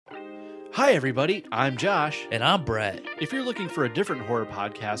Hi everybody, I'm Josh. And I'm Brett. If you're looking for a different horror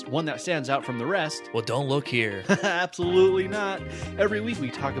podcast, one that stands out from the rest, Well, don't look here. absolutely not. Every week we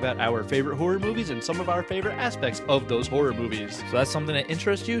talk about our favorite horror movies and some of our favorite aspects of those horror movies. So that's something that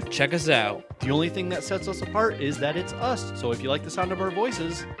interests you? Check us out. The only thing that sets us apart is that it's us, so if you like the sound of our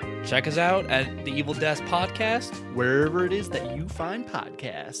voices, check us out at the Evil Desk Podcast, wherever it is that you find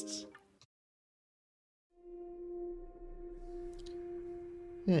podcasts.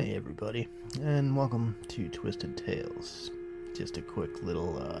 Hey everybody, and welcome to Twisted Tales. Just a quick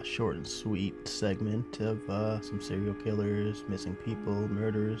little short and sweet segment of some serial killers, missing people,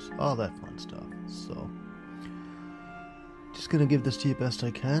 murders, all that fun stuff. So, just gonna give this to you best I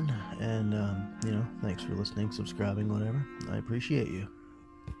can, and thanks for listening, subscribing, whatever. I appreciate you.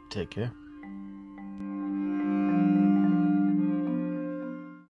 Take care.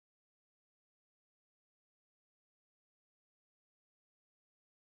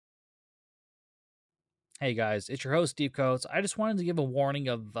 Hey guys, it's your host Steve Coates. I just wanted to give a warning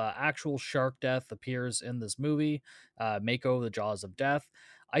of actual shark death appears in this movie, Mako, the Jaws of Death.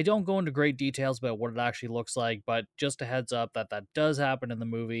 I don't go into great details about what it actually looks like, but just a heads up that does happen in the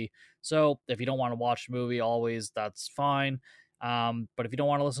movie. So if you don't want to watch the movie always, that's fine. But if you don't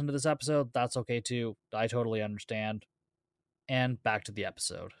want to listen to this episode, that's okay too. I totally understand. And back to the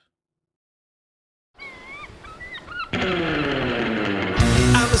episode.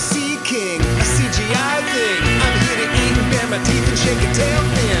 I'm a sea king, a CGI thing. I'm here to eat and bare my teeth and shake a tail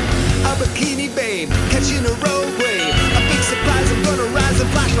fin. A bikini babe, catching a road wave. A big surprise, I'm gonna rise and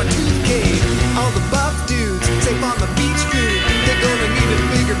flash my tooth cane. All the buff dudes, safe on the beach food. They're gonna need a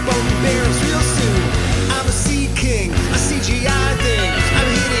bigger boat and barrels real soon. I'm a sea king, a CGI thing. I'm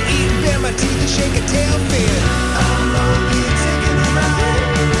here to eat and bare my teeth and shake a tail fin. I'm lonely and taking a ride.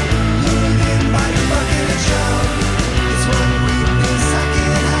 Lured in by the bucket of chum. It's one weakness I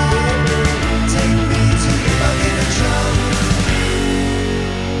can't hide. Take me to your bucket of chum.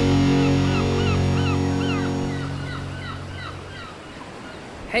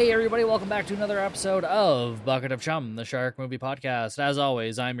 Hey everybody, welcome back to another episode of Bucket of Chum, the Shark Movie Podcast. As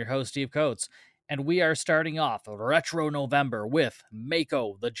always, I'm your host, Steve Coates, and we are starting off Retro November with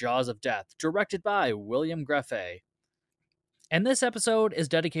Mako, the Jaws of Death, directed by William Grefé. And this episode is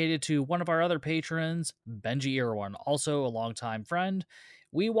dedicated to one of our other patrons, Benji Irwin, also a longtime friend.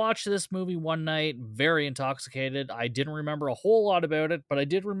 We watched this movie one night, very intoxicated. I didn't remember a whole lot about it, but I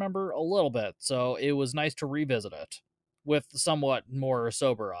did remember a little bit, so it was nice to revisit it. With somewhat more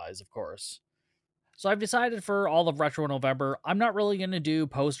sober eyes, of course. So I've decided for all of Retro November, I'm not really going to do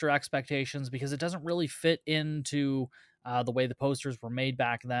poster expectations because it doesn't really fit into the way the posters were made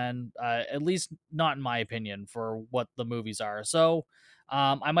back then, at least not in my opinion, for what the movies are. So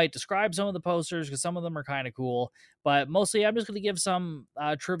I might describe some of the posters because some of them are kind of cool, but mostly I'm just going to give some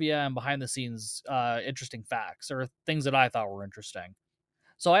trivia and behind-the-scenes interesting facts or things that I thought were interesting.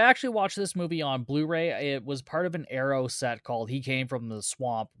 So I actually watched this movie on Blu-ray. It was part of an Arrow set called He Came from the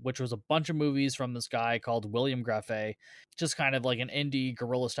Swamp, which was a bunch of movies from this guy called William Grefé, just kind of like an indie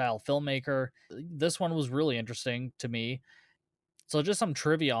guerrilla-style filmmaker. This one was really interesting to me. So just some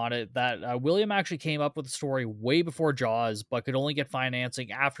trivia on it, that William actually came up with the story way before Jaws, but could only get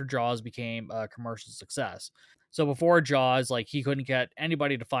financing after Jaws became a commercial success. So before Jaws, like, he couldn't get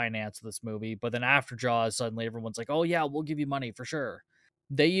anybody to finance this movie, but then after Jaws, suddenly everyone's like, oh yeah, we'll give you money for sure.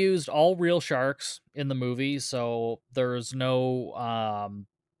 They used all real sharks in the movie, so there's no,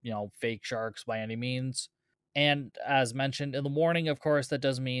 fake sharks by any means. And as mentioned in the morning, of course, that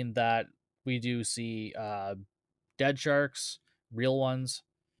does mean that we do see dead sharks, real ones.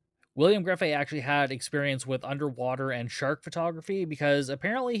 William Grefé actually had experience with underwater and shark photography because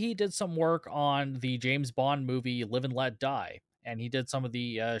apparently he did some work on the James Bond movie Live and Let Die, and he did some of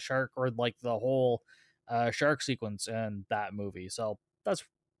the shark, or like the whole shark sequence in that movie. So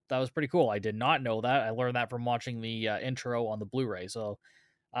that was pretty cool. I did not know that. I learned that from watching the intro on the Blu-ray. So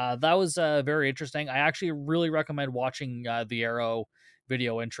that was very interesting. I actually really recommend watching the Arrow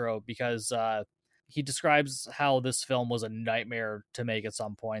video intro because he describes how this film was a nightmare to make at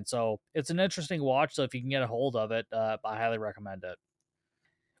some point. So it's an interesting watch. So if you can get a hold of it, I highly recommend it.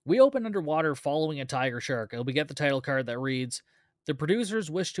 We open underwater following a tiger shark, and we get the title card that reads, "The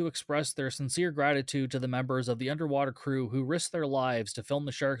producers wish to express their sincere gratitude to the members of the underwater crew who risked their lives to film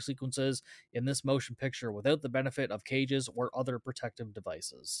the shark sequences in this motion picture without the benefit of cages or other protective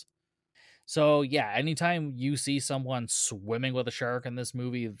devices." So yeah, anytime you see someone swimming with a shark in this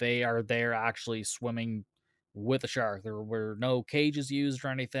movie, they are there actually swimming with a shark. There were no cages used or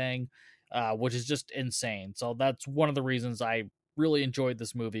anything, which is just insane. So that's one of the reasons I really enjoyed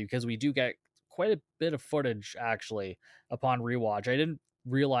this movie, because we do get quite a bit of footage actually upon rewatch. I didn't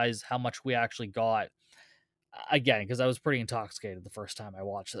realize how much we actually got again, because I was pretty intoxicated the first time I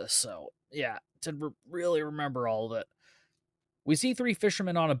watched this. So yeah, to really remember all of it. We see 3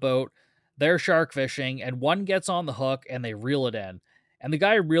 fishermen on a boat. They're shark fishing, and one gets on the hook and they reel it in. And the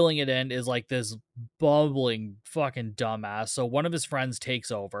guy reeling it in is like this bubbling fucking dumbass. So one of his friends takes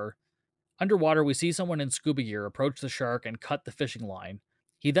over. Underwater, we see someone in scuba gear approach the shark and cut the fishing line.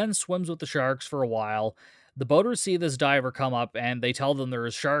 He then swims with the sharks for a while. The boaters see this diver come up and they tell them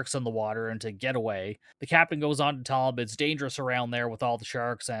there's sharks in the water and to get away. The captain goes on to tell them it's dangerous around there with all the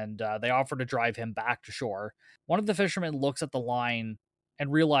sharks, and they offer to drive him back to shore. One of the fishermen looks at the line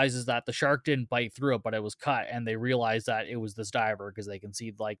and realizes that the shark didn't bite through it, but it was cut, and they realize that it was this diver because they can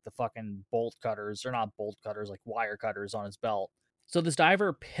see like the fucking bolt cutters, or not bolt cutters, like wire cutters on his belt. So this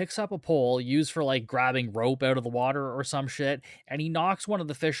diver picks up a pole used for like grabbing rope out of the water or some shit, and he knocks one of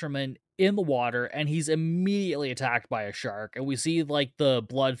the fishermen in the water, and he's immediately attacked by a shark. And we see like the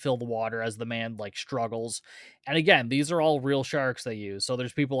blood fill the water as the man like struggles. And again, these are all real sharks they use, so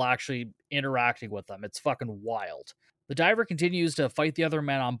there's people actually interacting with them. It's fucking wild. The diver continues to fight the other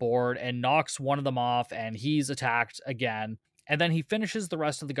men on board and knocks one of them off, and he's attacked again. And then he finishes the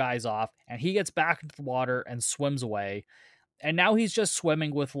rest of the guys off, and he gets back into the water and swims away. And now he's just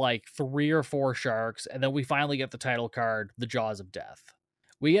swimming with like 3 or 4 sharks, and then we finally get the title card, The Jaws of Death.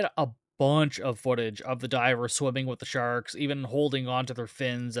 We get a bunch of footage of the diver swimming with the sharks, even holding onto their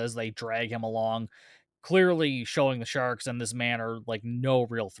fins as they drag him along, clearly showing the sharks and this man are like no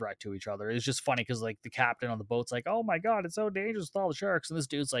real threat to each other. It's just funny because like the captain on the boat's like, oh my god, it's so dangerous with all the sharks, and this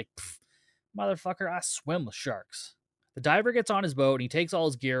dude's like, motherfucker, I swim with sharks. The diver gets on his boat and he takes all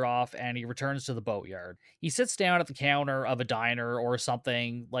his gear off and he returns to the boatyard. He sits down at the counter of a diner or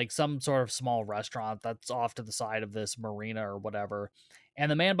something, like some sort of small restaurant that's off to the side of this marina or whatever.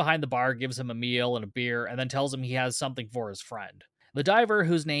 And the man behind the bar gives him a meal and a beer and then tells him he has something for his friend. The diver,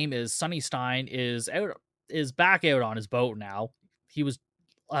 whose name is Sonny Stein, is back out on his boat now. He's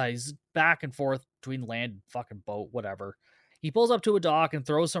back and forth between land and fucking boat, whatever. He pulls up to a dock and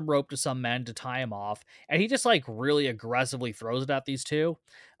throws some rope to some men to tie him off, and he just like really aggressively throws it at these two.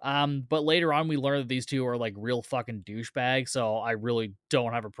 But later on, we learn that these two are like real fucking douchebags, so I really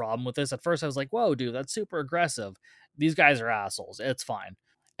don't have a problem with this. At first, I was like, whoa, dude, that's super aggressive. These guys are assholes. It's fine.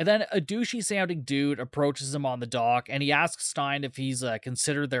 And then a douchey sounding dude approaches him on the dock, and he asks Stein if he's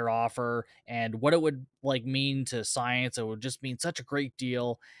considered their offer and what it would like mean to science. It would just mean such a great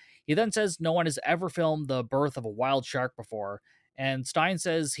deal. He then says no one has ever filmed the birth of a wild shark before, and Stein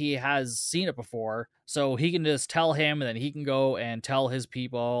says he has seen it before, so he can just tell him, and then he can go and tell his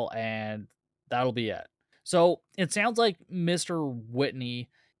people, and that'll be it. So it sounds like Mr. Whitney,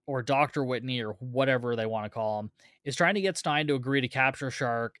 or Dr. Whitney, or whatever they want to call him, is trying to get Stein to agree to capture a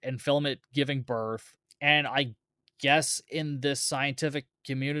shark and film it giving birth, and I guess in this scientific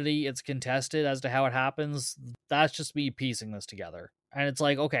community, it's contested as to how it happens. That's just me piecing this together. And it's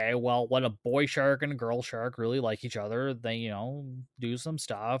like, okay, well, when a boy shark and a girl shark really like each other, they, do some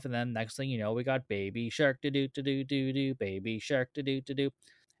stuff. And then next thing you know, we got baby shark do-do-do-do-do-do, baby shark do-do-do-do.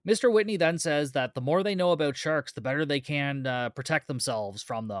 Mr. Whitney then says that the more they know about sharks, the better they can protect themselves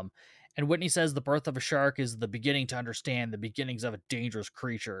from them. And Whitney says the birth of a shark is the beginning to understand the beginnings of a dangerous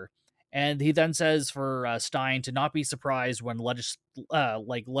creature. And he then says for Stein to not be surprised when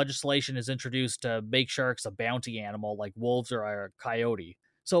legislation is introduced to make sharks a bounty animal like wolves or a coyote.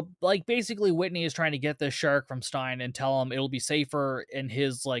 So, like, basically Whitney is trying to get this shark from Stein and tell him it'll be safer in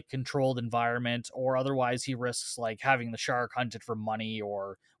his, like, controlled environment, or otherwise he risks, like, having the shark hunted for money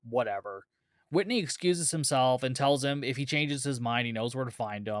or whatever. Whitney excuses himself and tells him if he changes his mind, he knows where to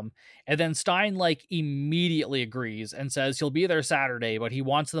find him. And then Stein, like, immediately agrees and says he'll be there Saturday, but he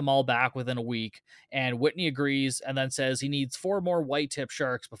wants them all back within a week. And Whitney agrees and then says he needs 4 more white-tip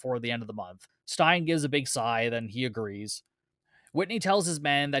sharks before the end of the month. Stein gives a big sigh, then he agrees. Whitney tells his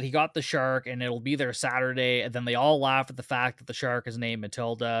men that he got the shark and it'll be there Saturday, and then they all laugh at the fact that the shark is named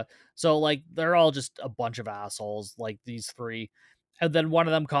Matilda. So, like, they're all just a bunch of assholes, like these 3. And then one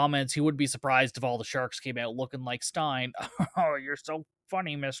of them comments he would be surprised if all the sharks came out looking like Stein. Oh, you're so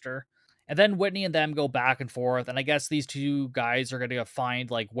funny, mister. And then Whitney and them go back and forth, and I guess these 2 guys are going to find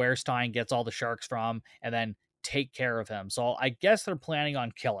like where Stein gets all the sharks from and then take care of him. So I guess they're planning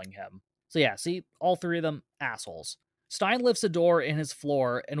on killing him. So yeah, see, all 3 of them assholes. Stein lifts a door in his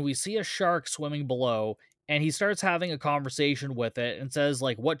floor, and we see a shark swimming below, and he starts having a conversation with it and says,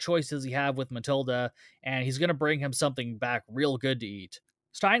 like, what choice does he have with Matilda, and he's going to bring him something back real good to eat.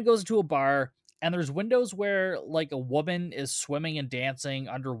 Stein goes to a bar, and there's windows where, like, a woman is swimming and dancing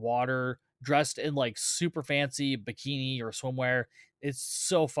underwater, dressed in, like, super fancy bikini or swimwear. It's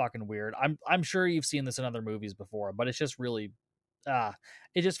so fucking weird. I'm sure you've seen this in other movies before, but it's just really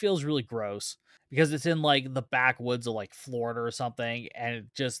it just feels really gross because it's in like the backwoods of like Florida or something, and it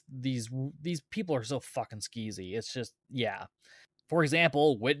just these people are so fucking skeezy. It's just, yeah. For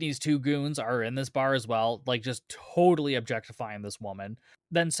example, Whitney's two goons are in this bar as well, like just totally objectifying this woman.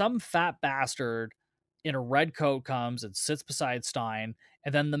 Then some fat bastard in a red coat comes and sits beside Stein,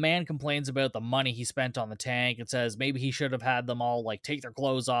 and then the man complains about the money he spent on the tank and says maybe he should have had them all like take their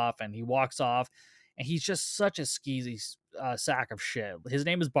clothes off, and he walks off, and he's just such a skeezy sack of shit. His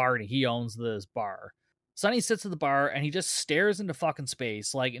name is Barney. He owns this bar. Sonny sits at the bar and he just stares into fucking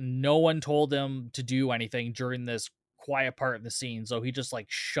space like no one told him to do anything during this quiet part in the scene, so he just like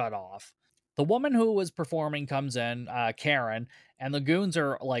shut off. The woman who was performing comes in, Karen, and the goons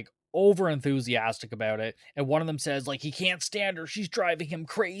are like over enthusiastic about it, and one of them says like he can't stand her, she's driving him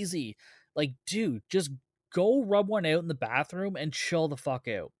crazy. Like, dude, just go rub one out in the bathroom and chill the fuck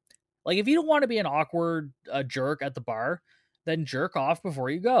out. Like, if you don't want to be an awkward jerk at the bar, then jerk off before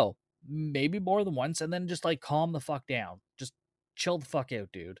you go, maybe more than once, and then just like calm the fuck down. Just chill the fuck out,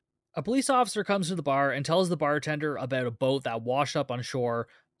 dude. A police officer comes to the bar and tells the bartender about a boat that washed up on shore.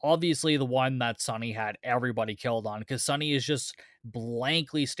 Obviously, the one that Sonny had everybody killed on, because Sonny is just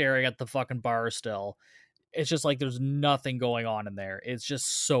blankly staring at the fucking bar still. It's just like there's nothing going on in there. It's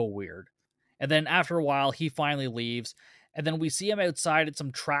just so weird. And then after a while, he finally leaves. And then we see him outside at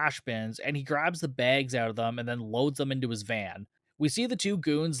some trash bins, and he grabs the bags out of them and then loads them into his van. We see the two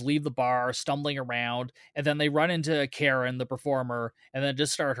goons leave the bar, stumbling around, and then they run into Karen, the performer, and then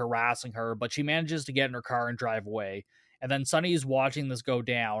just start harassing her, but she manages to get in her car and drive away. And then Sonny is watching this go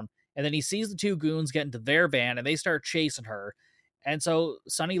down, and then he sees the two goons get into their van, and they start chasing her. And so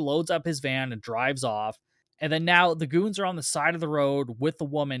Sonny loads up his van and drives off, and then now the goons are on the side of the road with the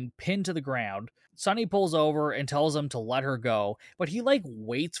woman pinned to the ground. Sonny pulls over and tells him to let her go, but he like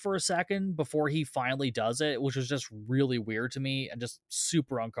waits for a second before he finally does it, which was just really weird to me and just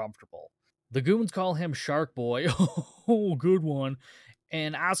super uncomfortable. The goons call him Shark Boy, oh, good one,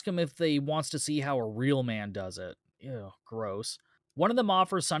 and ask him if they wants to see how a real man does it. Ew, gross. One of them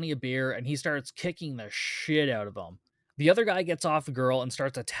offers Sonny a beer, and he starts kicking the shit out of him. The other guy gets off the girl and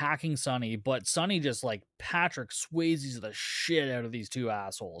starts attacking Sonny, but Sonny just like Patrick Swayze's the shit out of these two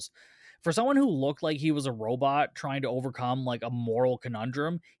assholes. For someone who looked like he was a robot trying to overcome like a moral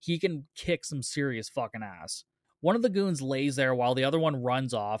conundrum, he can kick some serious fucking ass. One of the goons lays there while the other one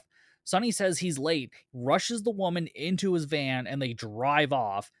runs off. Sonny says he's late, rushes the woman into his van, and they drive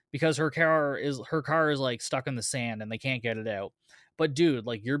off because her car is like stuck in the sand and they can't get it out. But dude,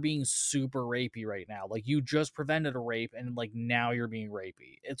 like, you're being super rapey right now. Like, you just prevented a rape and like now you're being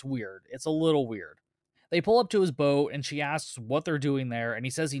rapey. It's weird. It's a little weird. They pull up to his boat and she asks what they're doing there, and he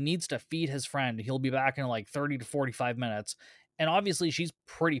says he needs to feed his friend. He'll be back in like 30 to 45 minutes. And obviously she's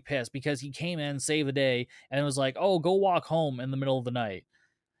pretty pissed because he came in, saved the day, and was like, oh, go walk home in the middle of the night.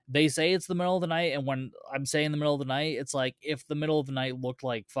 They say it's the middle of the night, and when I'm saying the middle of the night, it's like if the middle of the night looked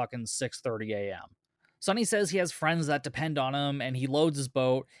like fucking 6:30 a.m. Sonny says he has friends that depend on him, and he loads his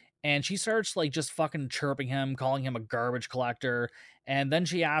boat, and she starts like just fucking chirping him, calling him a garbage collector, and then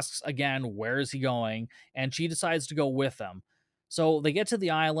she asks again, where is he going? And she decides to go with him. So they get to the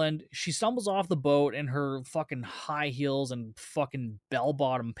island, she stumbles off the boat in her fucking high heels and fucking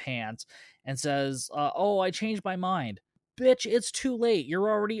bell-bottom pants, and says, oh, I changed my mind. Bitch, it's too late. You're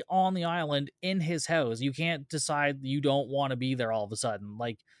already on the island in his house. You can't decide you don't want to be there all of a sudden.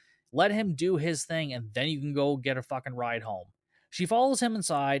 Like, let him do his thing, and then you can go get a fucking ride home. She follows him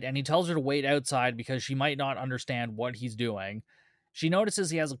inside, and he tells her to wait outside because she might not understand what he's doing. She notices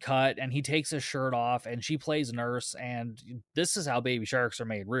he has a cut, and he takes his shirt off, and she plays nurse, and this is how baby sharks are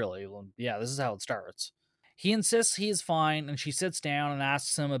made, really. Yeah, this is how it starts. He insists he is fine, and she sits down and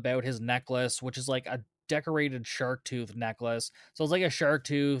asks him about his necklace, which is like a decorated shark tooth necklace. So it's like a shark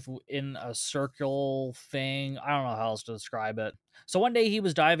tooth in a circle thing. I don't know how else to describe it. So one day he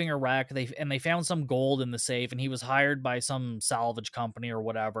was diving a wreck, and they found some gold in the safe, and he was hired by some salvage company or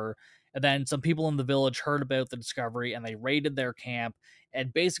whatever. And then some people in the village heard about the discovery, and they raided their camp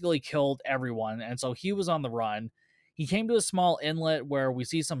and basically killed everyone. And so he was on the run. He came to a small inlet where we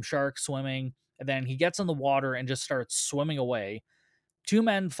see some sharks swimming, and then he gets in the water and just starts swimming away. Two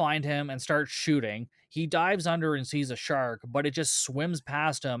men find him and start shooting. He dives under and sees a shark, but it just swims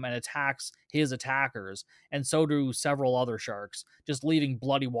past him and attacks his attackers, and so do several other sharks, just leaving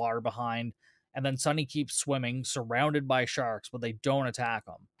bloody water behind. And then Sonny keeps swimming, surrounded by sharks, but they don't attack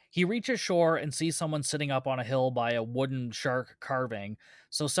him. He reaches shore and sees someone sitting up on a hill by a wooden shark carving,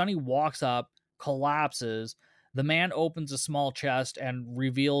 so Sonny walks up, collapses. The man opens a small chest and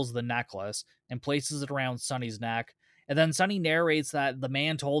reveals the necklace and places it around Sonny's neck. And then Sonny narrates that the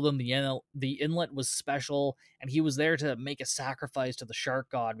man told him the inlet was special and he was there to make a sacrifice to the shark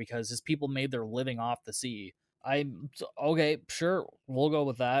god because his people made their living off the sea. Okay, sure, we'll go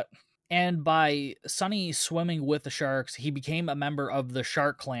with that. And by Sonny swimming with the sharks, he became a member of the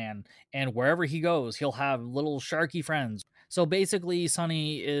Shark Clan, and wherever he goes, he'll have little sharky friends. So basically, he's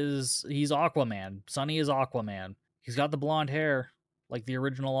Aquaman. Sonny is Aquaman. He's got the blonde hair, like the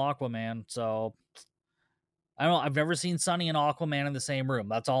original Aquaman, so I don't know, I've never seen Sonny and Aquaman in the same room,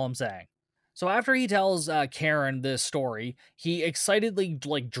 that's all I'm saying. So after he tells Karen this story, he excitedly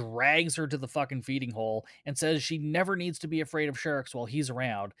drags her to the fucking feeding hole and says she never needs to be afraid of sharks while he's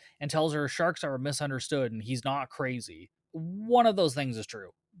around, and tells her sharks are misunderstood and he's not crazy. One of those things is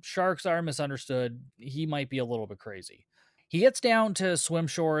true. Sharks are misunderstood. He might be a little bit crazy. He gets down to swim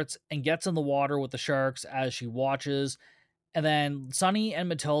shorts and gets in the water with the sharks as she watches. And then Sonny and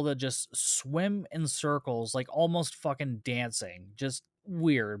Matilda just swim in circles, like almost fucking dancing. Just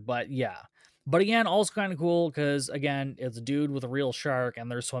weird, but yeah. But again, also kind of cool because, again, it's a dude with a real shark and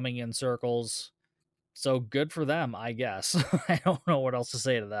they're swimming in circles. So good for them, I guess. I don't know what else to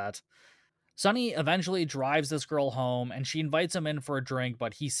say to that. Sonny eventually drives this girl home and she invites him in for a drink,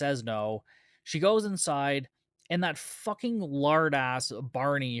 but he says no. She goes inside and that fucking lard ass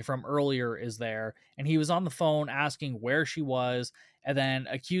Barney from earlier is there, and he was on the phone asking where she was, and then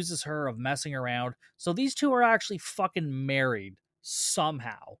accuses her of messing around. So these two are actually fucking married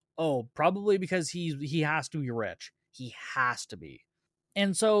somehow. Oh, probably because he has to be rich. He has to be.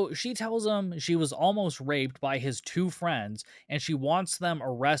 And so she tells him she was almost raped by his two friends, and she wants them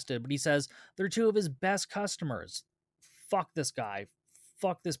arrested, but he says they're two of his best customers. Fuck this guy.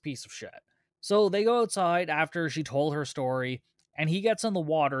 Fuck this piece of shit. So they go outside after she told her story, and he gets in the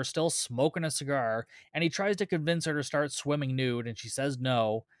water, still smoking a cigar, and he tries to convince her to start swimming nude, and she says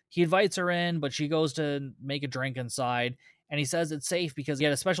no. He invites her in, but she goes to make a drink inside, and he says it's safe because he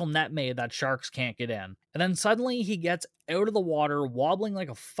had a special net made that sharks can't get in. And then suddenly he gets out of the water, wobbling like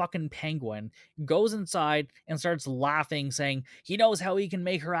a fucking penguin, goes inside, and starts laughing, saying he knows how he can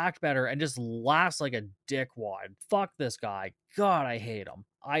make her act better, and just laughs like a dickwad. Fuck this guy. God, I hate him.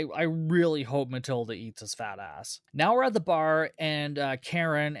 I really hope Matilda eats his fat ass. Now we're at the bar, and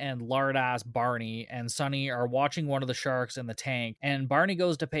Karen and lard ass Barney and Sonny are watching one of the sharks in the tank, and Barney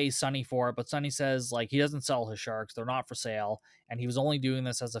goes to pay Sonny for it, but Sonny says he doesn't sell his sharks, they're not for sale, and he was only doing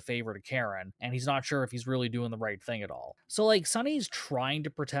this as a favor to Karen, and he's not sure if he's really doing the right thing at all. So Sonny's trying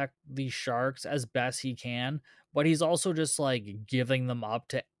to protect these sharks as best he can, but he's also just giving them up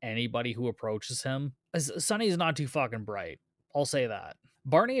to anybody who approaches him. Sonny's not too fucking bright, I'll say that.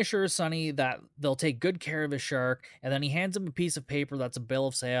 Barney assures Sonny that they'll take good care of his shark, and then he hands him a piece of paper that's a bill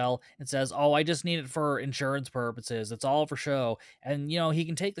of sale and says, oh, I just need it for insurance purposes. It's all for show. And, he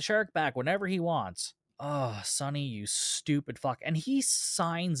can take the shark back whenever he wants. Oh, Sonny, you stupid fuck. And he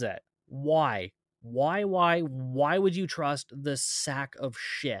signs it. Why? Why would you trust this sack of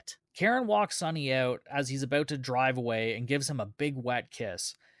shit? Karen walks Sonny out as he's about to drive away and gives him a big wet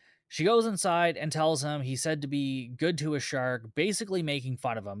kiss. She goes inside and tells him he said to be good to a shark, basically making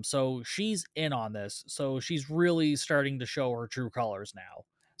fun of him. So she's in on this. So she's really starting to show her true colors now.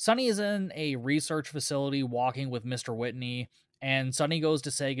 Sonny is in a research facility walking with Mr. Whitney, and Sonny goes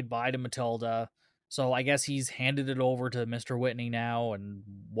to say goodbye to Matilda. So I guess he's handed it over to Mr. Whitney now and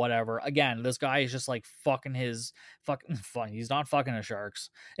whatever. Again, this guy is just he's not fucking his sharks.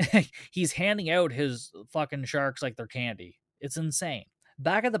 He's handing out his fucking sharks like they're candy. It's insane.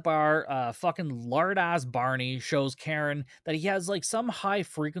 Back at the bar, fucking lard-ass Barney shows Karen that he has some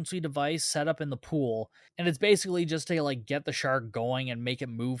high-frequency device set up in the pool, and it's basically just to get the shark going and make it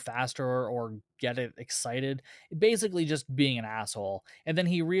move faster or get it excited. Basically just being an asshole. And then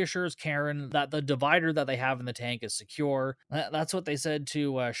he reassures Karen that the divider that they have in the tank is secure. That's what they said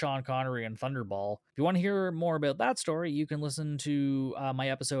to Sean Connery in Thunderball. If you want to hear more about that story, you can listen to my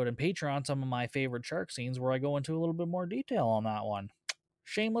episode on Patreon, some of my favorite shark scenes, where I go into a little bit more detail on that one.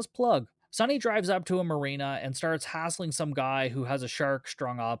 Shameless plug. Sonny drives up to a marina and starts hassling some guy who has a shark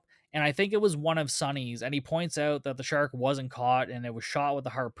strung up, and I think it was one of Sonny's, and he points out that the shark wasn't caught and it was shot with a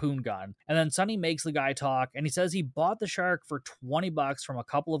harpoon gun. And then Sonny makes the guy talk, and he says he bought the shark for $20 from a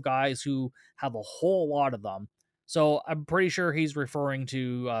couple of guys who have a whole lot of them. So I'm pretty sure he's referring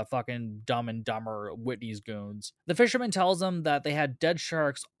to fucking Dumb and Dumber Whitney's goons. The fisherman tells him that they had dead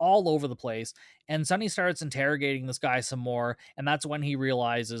sharks all over the place, and Sonny starts interrogating this guy some more, and that's when he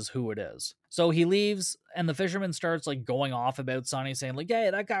realizes who it is. So he leaves, and the fisherman starts going off about Sonny, saying hey,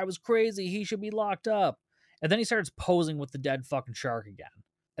 that guy was crazy, he should be locked up. And then he starts posing with the dead fucking shark again.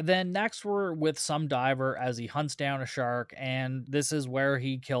 And then next we're with some diver as he hunts down a shark, and this is where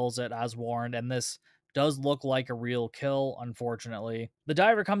he kills it as warned, and this does look like a real kill, unfortunately. The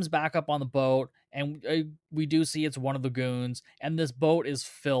diver comes back up on the boat, and we do see it's one of the goons, and this boat is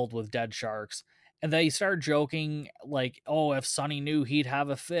filled with dead sharks. And they start joking, like, oh, if Sonny knew, he'd have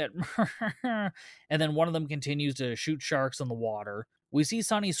a fit. And then one of them continues to shoot sharks in the water. We see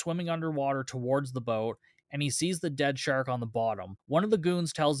Sonny swimming underwater towards the boat, and he sees the dead shark on the bottom. One of the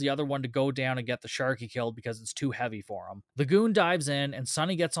goons tells the other one to go down and get the shark he killed because it's too heavy for him. The goon dives in, and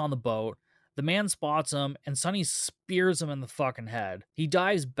Sonny gets on the boat. The man spots him, and Sonny spears him in the fucking head. He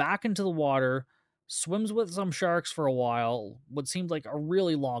dives back into the water, swims with some sharks for a while, what seemed like a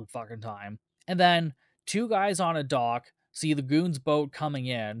really long fucking time. And then two guys on a dock see the goon's boat coming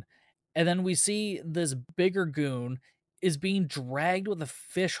in, and then we see this bigger goon is being dragged with a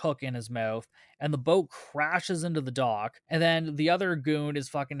fish hook in his mouth, and the boat crashes into the dock, and then the other goon is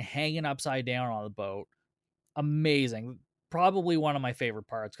fucking hanging upside down on the boat. Amazing. Probably one of my favorite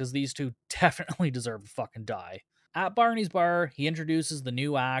parts, because these two definitely deserve to fucking die. At Barney's bar, he introduces the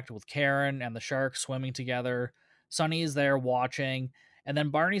new act with Karen and the shark swimming together. Sonny is there watching, and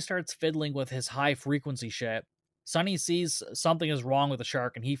then Barney starts fiddling with his high frequency shit. Sonny sees something is wrong with the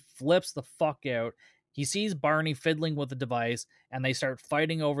shark, and he flips the fuck out. He sees Barney fiddling with the device, and they start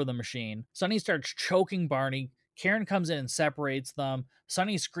fighting over the machine. Sonny starts choking Barney. Karen comes in and separates them.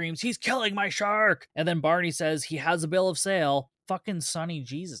 Sonny screams, "He's killing my shark!" And then Barney says he has a bill of sale. Fucking Sonny,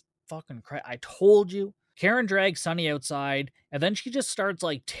 Jesus fucking Christ. I told you. Karen drags Sonny outside, and then she just starts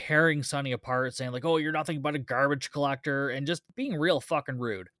like tearing Sonny apart, saying like, "Oh, you're nothing but a garbage collector," and just being real fucking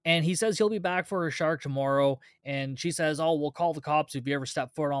rude. And he says he'll be back for her shark tomorrow, and she says, "Oh, we'll call the cops if you ever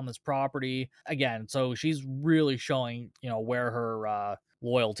step foot on this property again." So she's really showing, where her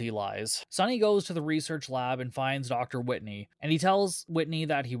loyalty lies. Sonny goes to the research lab and finds Dr. Whitney, and he tells Whitney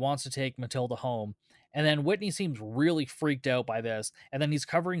that he wants to take Matilda home. And then Whitney seems really freaked out by this, and then he's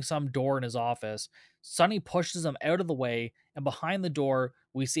covering some door in his office. Sonny pushes him out of the way, and behind the door,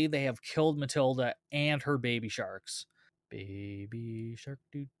 we see they have killed Matilda and her baby sharks. Baby shark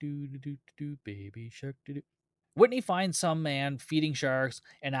doo doo doo doo doo, baby shark doo doo. Whitney finds some man feeding sharks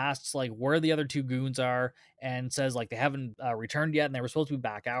and asks like where the other two goons are, and says like they haven't returned yet and they were supposed to be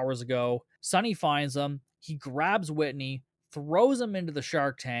back hours ago. Sonny finds them. He grabs Whitney, throws him into the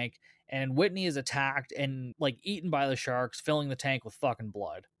shark tank, and Whitney is attacked and like eaten by the sharks, filling the tank with fucking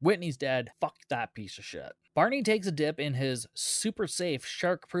blood. Whitney's dead. Fuck that piece of shit. Barney takes a dip in his super safe,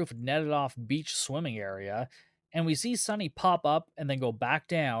 shark-proof, netted off beach swimming area, and we see Sonny pop up and then go back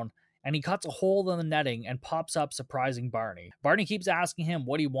down, and he cuts a hole in the netting and pops up, surprising Barney. Barney keeps asking him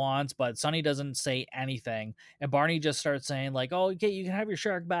what he wants, but Sonny doesn't say anything, and Barney just starts saying like, "Oh, okay, you can have your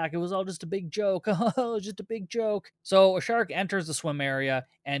shark back. It was all just a big joke. Oh, just a big joke." So a shark enters the swim area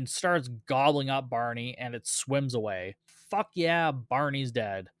and starts gobbling up Barney, and it swims away. Fuck yeah, Barney's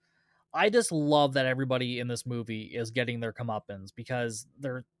dead. I just love that everybody in this movie is getting their comeuppance, because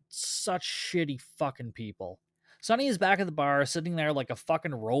they're such shitty fucking people. Sonny is back at the bar, sitting there like a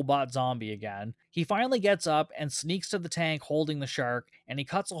fucking robot zombie again. He finally gets up and sneaks to the tank holding the shark, and he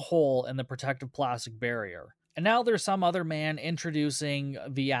cuts a hole in the protective plastic barrier. And now there's some other man introducing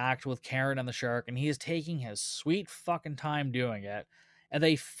the act with Karen and the shark, and he is taking his sweet fucking time doing it. And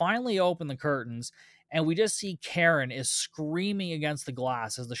they finally open the curtains, and we just see Karen is screaming against the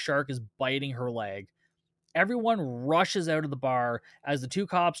glass as the shark is biting her leg. Everyone rushes out of the bar as the two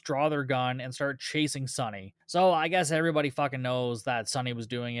cops draw their gun and start chasing Sonny. So I guess everybody fucking knows that Sonny was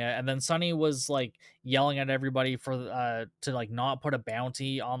doing it. And then Sonny was like yelling at everybody for to like not put a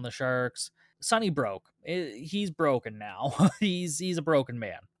bounty on the sharks. Sonny broke. He's broken now. He's a broken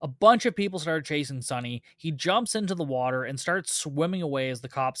man. A bunch of people start chasing Sonny. He jumps into the water and starts swimming away as the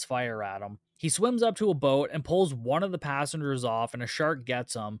cops fire at him. He swims up to a boat and pulls one of the passengers off, and a shark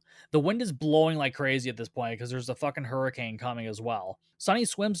gets him. The wind is blowing like crazy at this point because there's a fucking hurricane coming as well. Sonny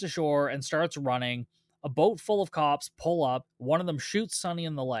swims to shore and starts running. A boat full of cops pull up. One of them shoots Sonny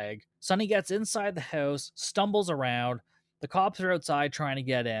in the leg. Sonny gets inside the house, stumbles around. The cops are outside trying to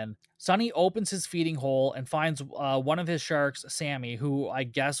get in. Sonny opens his feeding hole and finds one of his sharks, Sammy, who I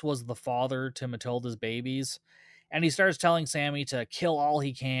guess was the father to Matilda's babies. And he starts telling Sammy to kill all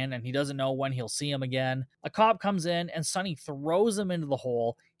he can, and he doesn't know when he'll see him again. A cop comes in, and Sonny throws him into the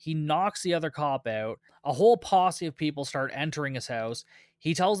hole. He knocks the other cop out. A whole posse of people start entering his house.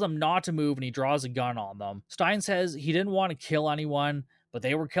 He tells them not to move, and he draws a gun on them. Stein says he didn't want to kill anyone, but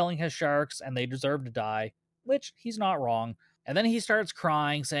they were killing his sharks, and they deserve to die, which he's not wrong. And then he starts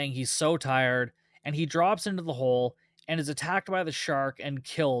crying, saying he's so tired, and he drops into the hole and is attacked by the shark and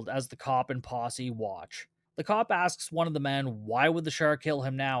killed as the cop and posse watch. The cop asks one of the men why would the shark kill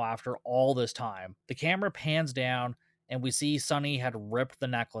him now after all this time. The camera pans down, and we see Sonny had ripped the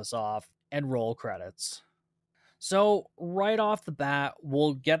necklace off. and roll credits. So right off the bat,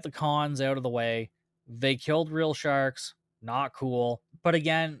 we'll get the cons out of the way. They killed real sharks. Not cool. But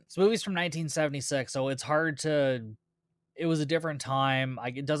again, this movie's from 1976, so it's hard to... It was a different time.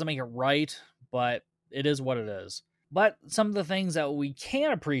 It doesn't make it right, but it is what it is. But some of the things that we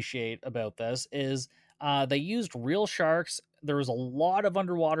can appreciate about this is they used real sharks. There was a lot of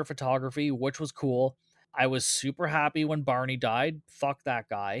underwater photography, which was cool. I was super happy when Barney died. Fuck that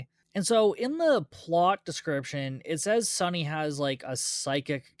guy. And so in the plot description, it says Sonny has like a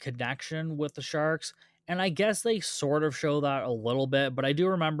psychic connection with the sharks. And I guess they sort of show that a little bit, but I do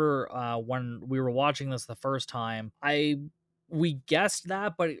remember when we were watching this the first time, we guessed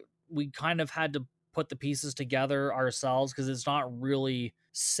that, but we kind of had to put the pieces together ourselves because it's not really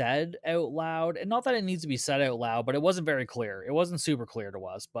said out loud. And not that it needs to be said out loud, but it wasn't very clear. It wasn't super clear to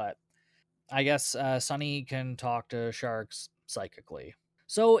us, but I guess Sonny can talk to sharks psychically.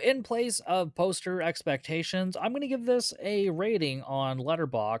 So in place of poster expectations, I'm going to give this a rating on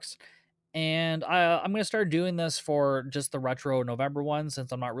Letterboxd. And I'm going to start doing this for just the retro November one,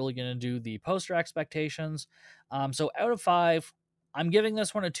 since I'm not really going to do the poster expectations. So out of 5, I'm giving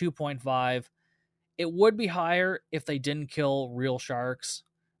this one a 2.5. It would be higher if they didn't kill real sharks.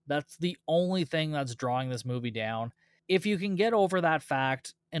 That's the only thing that's drawing this movie down. If you can get over that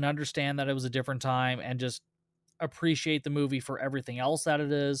fact and understand that it was a different time and just appreciate the movie for everything else that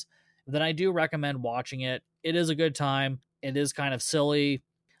it is, then I do recommend watching it. It is a good time. It is kind of silly.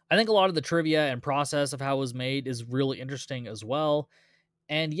 I think a lot of the trivia and process of how it was made is really interesting as well.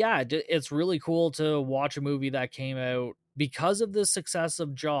 And yeah, it's really cool to watch a movie that came out because of the success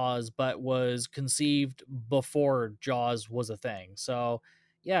of Jaws, but was conceived before Jaws was a thing. So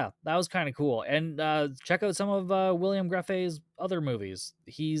yeah, that was kind of cool. And check out some of William Greffe's other movies.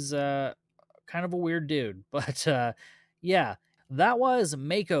 He's kind of a weird dude. But yeah, that was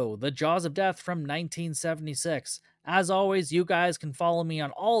Mako, The Jaws of Death from 1976. As always, you guys can follow me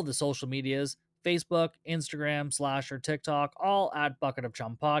on all of the social medias, Facebook, Instagram, / or TikTok, all at Bucket of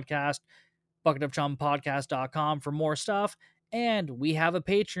Chum Podcast, bucketofchumpodcast.com for more stuff. And we have a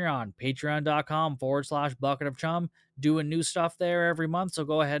Patreon, patreon.com / Bucket of Chum, doing new stuff there every month. So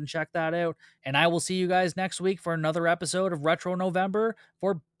go ahead and check that out. And I will see you guys next week for another episode of Retro November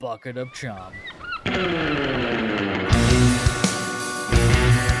for Bucket of Chum.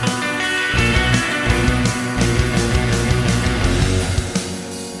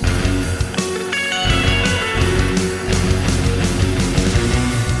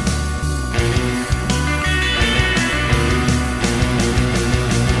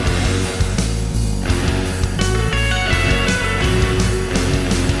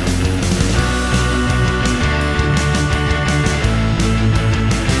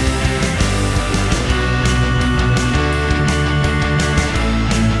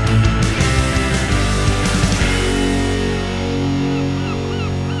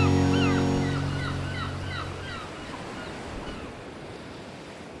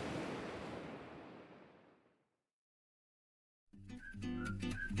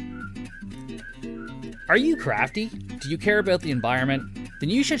 Are you crafty? Do you care about the environment? Then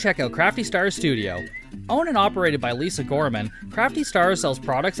you should check out Crafty Stars Studio. Owned and operated by Lisa Gorman, Crafty Stars sells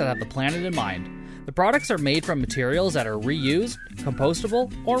products that have the planet in mind. The products are made from materials that are reused,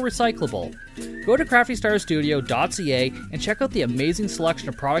 compostable, or recyclable. Go to craftystarsstudio.ca and check out the amazing selection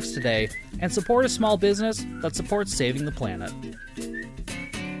of products today and support a small business that supports saving the planet.